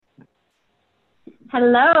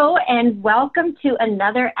Hello, and welcome to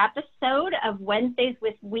another episode of Wednesdays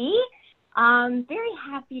with We. Very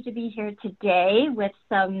happy to be here today with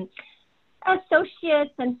some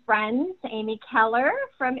associates and friends. Amy Keller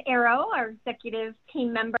from Arrow, our executive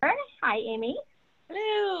team member. Hi, Amy.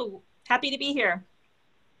 Hello. Happy to be here.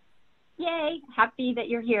 Yay. Happy that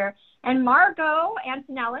you're here. And Margot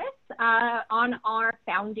Antonellis on our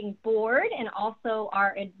founding board and also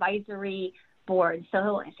our advisory board.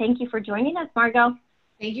 So thank you for joining us, Margot.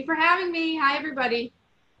 Thank you for having me. Hi, everybody.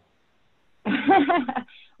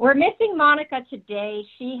 We're missing Monica today.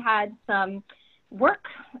 She had some work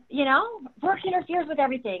interferes with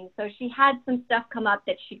everything. So she had some stuff come up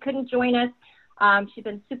that she couldn't join us. She's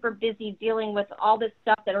been super busy dealing with all this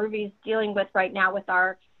stuff that everybody's dealing with right now with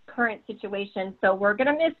our current situation. So we're going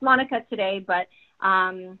to miss Monica today, but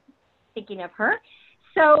thinking of her.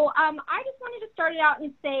 So I just wanted to start it out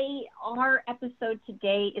and say our episode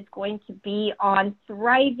today is going to be on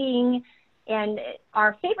thriving and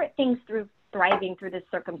our favorite things through thriving through this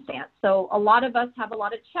circumstance. So a lot of us have a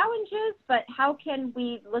lot of challenges, but how can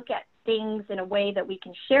we look at things in a way that we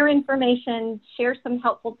can share information, share some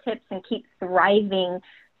helpful tips, and keep thriving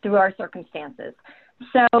through our circumstances?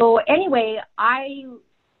 So anyway,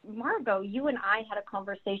 Margot, you and I had a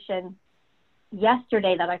conversation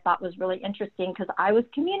yesterday that I thought was really interesting because I was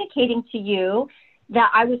communicating to you that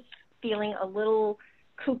I was feeling a little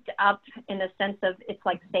cooped up in the sense of it's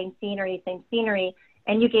like same scenery,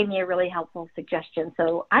 and you gave me a really helpful suggestion.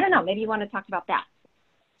 So I don't know, maybe you want to talk about that.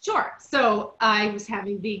 Sure. So I was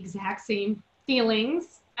having the exact same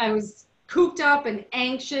feelings. I was cooped up and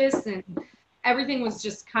anxious and everything was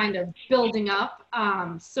just kind of building up.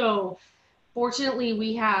 So fortunately,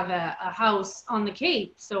 we have a house on the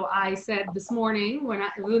Cape. So I said this morning when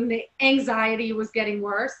the anxiety was getting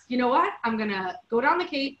worse, you know what? I'm going to go down the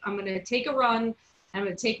Cape. I'm going to take a run. I'm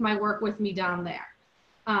going to take my work with me down there.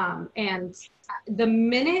 And the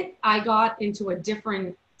minute I got into a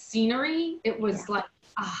different scenery, it was like,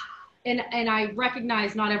 and I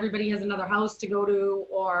recognize not everybody has another house to go to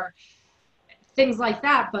or things like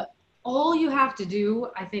that. But all you have to do,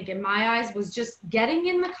 I think, in my eyes, was just getting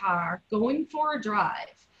in the car, going for a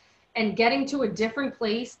drive, and getting to a different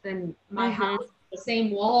place than my house, the same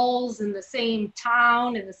walls and the same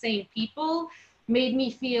town and the same people, made me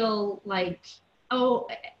feel like,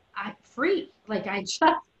 I'm free. Like I just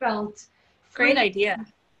felt free. Great idea.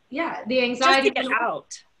 Yeah, the anxiety. Just to get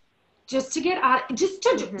out. Just to get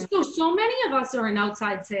out. So many of us are in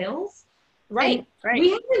outside sales. Right.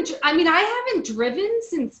 I haven't driven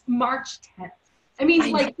since March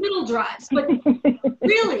 10th. Little drives, but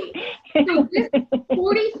really, so this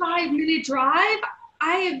 45-minute drive,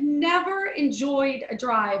 I have never enjoyed a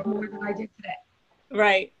drive more than I did today.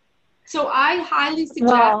 Right. So I highly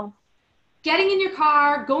suggest getting in your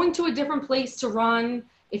car, going to a different place to run.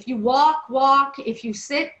 If you walk. If you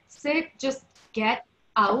sit, just get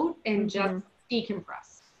out and just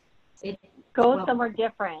decompress. Go somewhere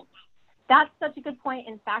different. That's such a good point.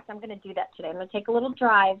 In fact, I'm going to do that today. I'm going to take a little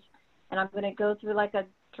drive, and I'm going to go through like a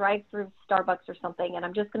drive-through Starbucks or something, and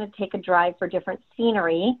I'm just going to take a drive for different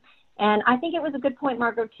scenery. And I think it was a good point,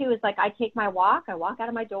 Margot, too, is like I take my walk. I walk out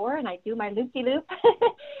of my door, and I do my loop-de-loop.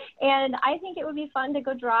 And I think it would be fun to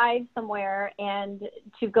go drive somewhere and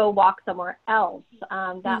to go walk somewhere else.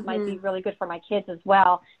 That might be really good for my kids as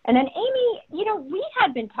well. And then, Amy, we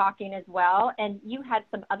had been talking as well, and you had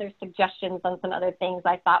some other suggestions on some other things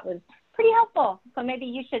I thought was pretty helpful. So maybe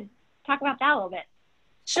you should talk about that a little bit.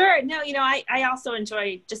 Sure. No, I also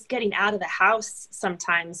enjoy just getting out of the house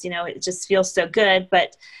sometimes. It just feels so good.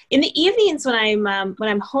 But in the evenings when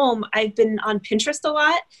I'm home, I've been on Pinterest a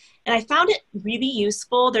lot, and I found it really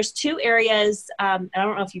useful. There's two areas. I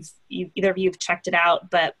don't know if either of you have checked it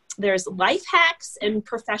out, but there's life hacks and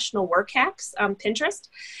professional work hacks on Pinterest.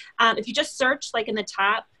 If you just search like in the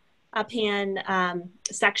top up-hand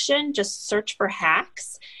section, just search for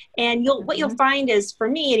hacks. And what you'll find is, for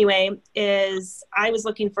me anyway, is I was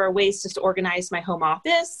looking for ways just to organize my home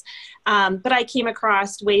office, but I came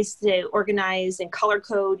across ways to organize and color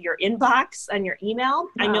code your inbox and your email.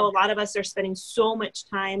 Wow. I know a lot of us are spending so much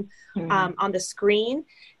time on the screen,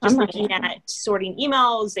 just looking at sorting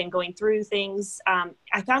emails and going through things.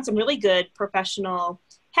 I found some really good professional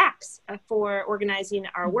hacks for organizing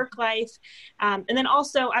our work life. And then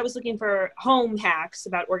also I was looking for home hacks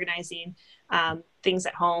about organizing things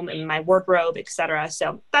at home and my wardrobe, etc.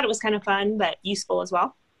 So thought it was kind of fun, but useful as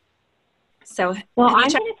well. So, well, I'm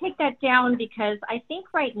going to take that down because I think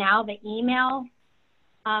right now the email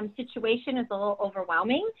situation is a little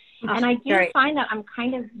overwhelming. And I do find that I'm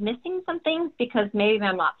kind of missing some things because maybe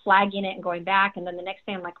I'm not flagging it and going back. And then the next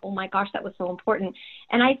day I'm like, oh my gosh, that was so important.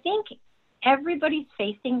 And I think everybody's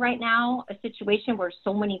facing right now a situation where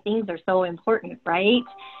so many things are so important, right?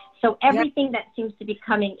 So everything that seems to be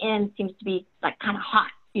coming in seems to be like kind of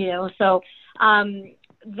hot, So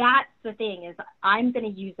that's the thing is I'm going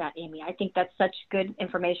to use that, Amy. I think that's such good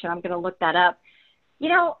information. I'm going to look that up.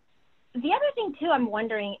 The other thing too, I'm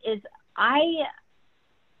wondering is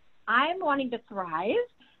I'm wanting to thrive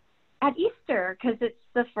at Easter because it's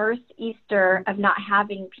the first Easter of not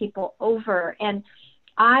having people over. And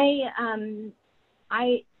I am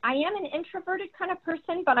an introverted kind of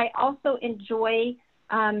person, but I also enjoy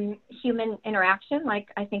human interaction, like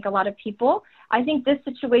I think a lot of people. I think this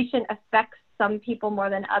situation affects some people more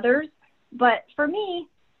than others, but for me,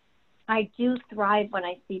 I do thrive when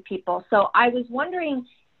I see people. So I was wondering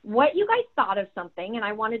what you guys thought of something, and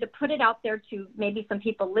I wanted to put it out there to maybe some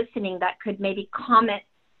people listening that could maybe comment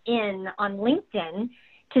in on LinkedIn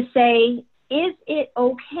to say, is it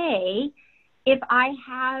okay if I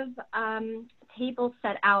have tables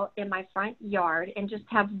set out in my front yard and just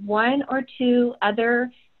have one or two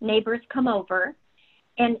other neighbors come over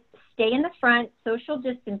and stay in the front, social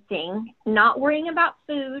distancing, not worrying about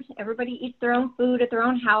food. Everybody eats their own food at their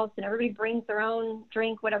own house, and everybody brings their own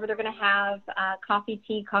drink, whatever they're going to have, coffee,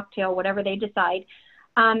 tea, cocktail, whatever they decide.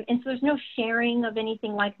 And so there's no sharing of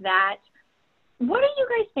anything like that. What do you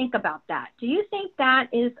guys think about that? Do you think that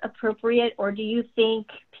is appropriate, or do you think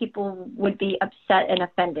people would be upset and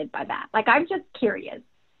offended by that? Like, I'm just curious.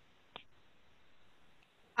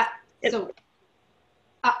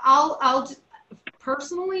 I'll just,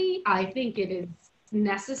 personally, I think it is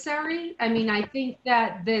necessary. I mean, I think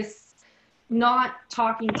that this not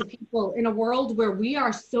talking to people in a world where we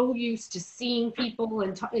are so used to seeing people,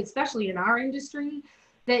 and especially in our industry,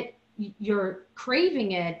 that you're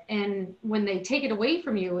craving it, and when they take it away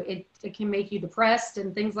from you, it can make you depressed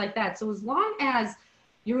and things like that. So as long as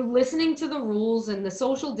you're listening to the rules and the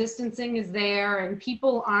social distancing is there and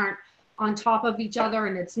people aren't on top of each other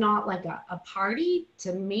and it's not like a party,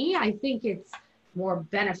 to me, I think it's more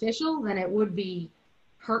beneficial than it would be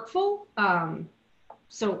hurtful.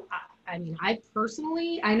 So I mean, I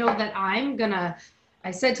personally, I know that I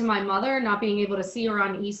said to my mother, not being able to see her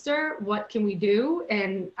on Easter, what can we do?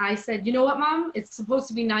 And I said, you know what, Mom, it's supposed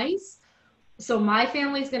to be nice. So my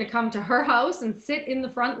family's going to come to her house and sit in the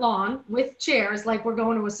front lawn with chairs like we're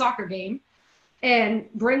going to a soccer game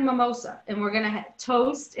and bring mimosa. And we're going to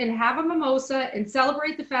toast and have a mimosa and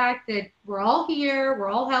celebrate the fact that we're all here, we're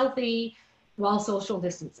all healthy while social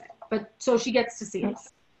distancing. But so she gets to see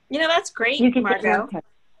us. That's great, Margot.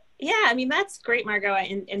 Yeah, I mean, that's great, Margot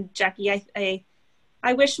and Jackie.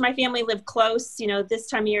 I wish my family lived close. This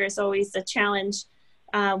time of year is always a challenge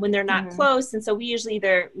when they're not close. And so we usually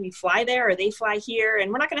either we fly there or they fly here,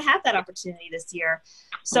 and we're not going to have that opportunity this year.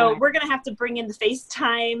 So we're going to have to bring in the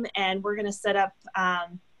FaceTime, and we're going to set up,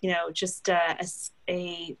 just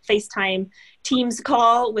a FaceTime Teams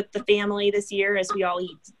call with the family this year as we all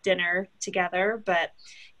eat dinner together. But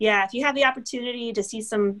yeah, if you have the opportunity to see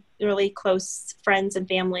some really close friends and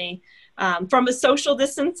family, from a social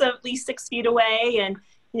distance of at least 6 feet away, and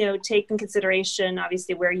take in consideration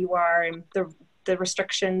obviously where you are and the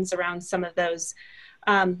restrictions around some of those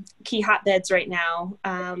key hotbeds right now.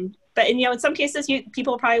 But in some cases,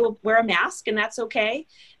 people probably will wear a mask, and that's okay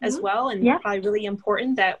as well. And probably really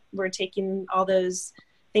important that we're taking all those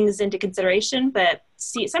things into consideration. But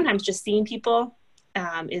sometimes just seeing people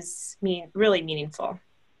is really meaningful.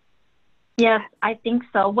 Yes, I think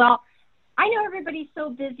so. Well, I know everybody's so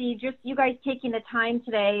busy. Just you guys taking the time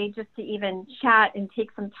today just to even chat and take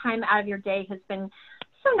some time out of your day has been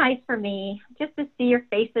so nice for me, just to see your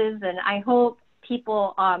faces. And I hope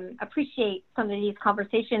people appreciate some of these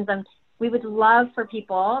conversations. And we would love for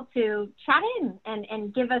people to chat in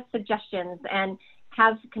and give us suggestions and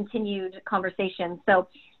have continued conversations. So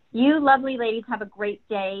you lovely ladies have a great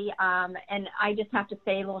day. And I just have to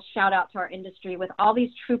say a little shout out to our industry with all these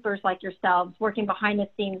troopers like yourselves working behind the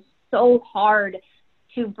scenes so hard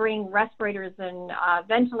to bring respirators and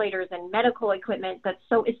ventilators and medical equipment that's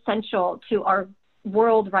so essential to our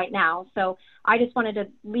world right now. So I just wanted to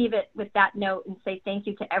leave it with that note and say thank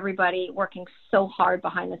you to everybody working so hard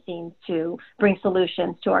behind the scenes to bring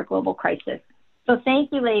solutions to our global crisis. So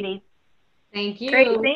thank you, ladies. Thank you. Great.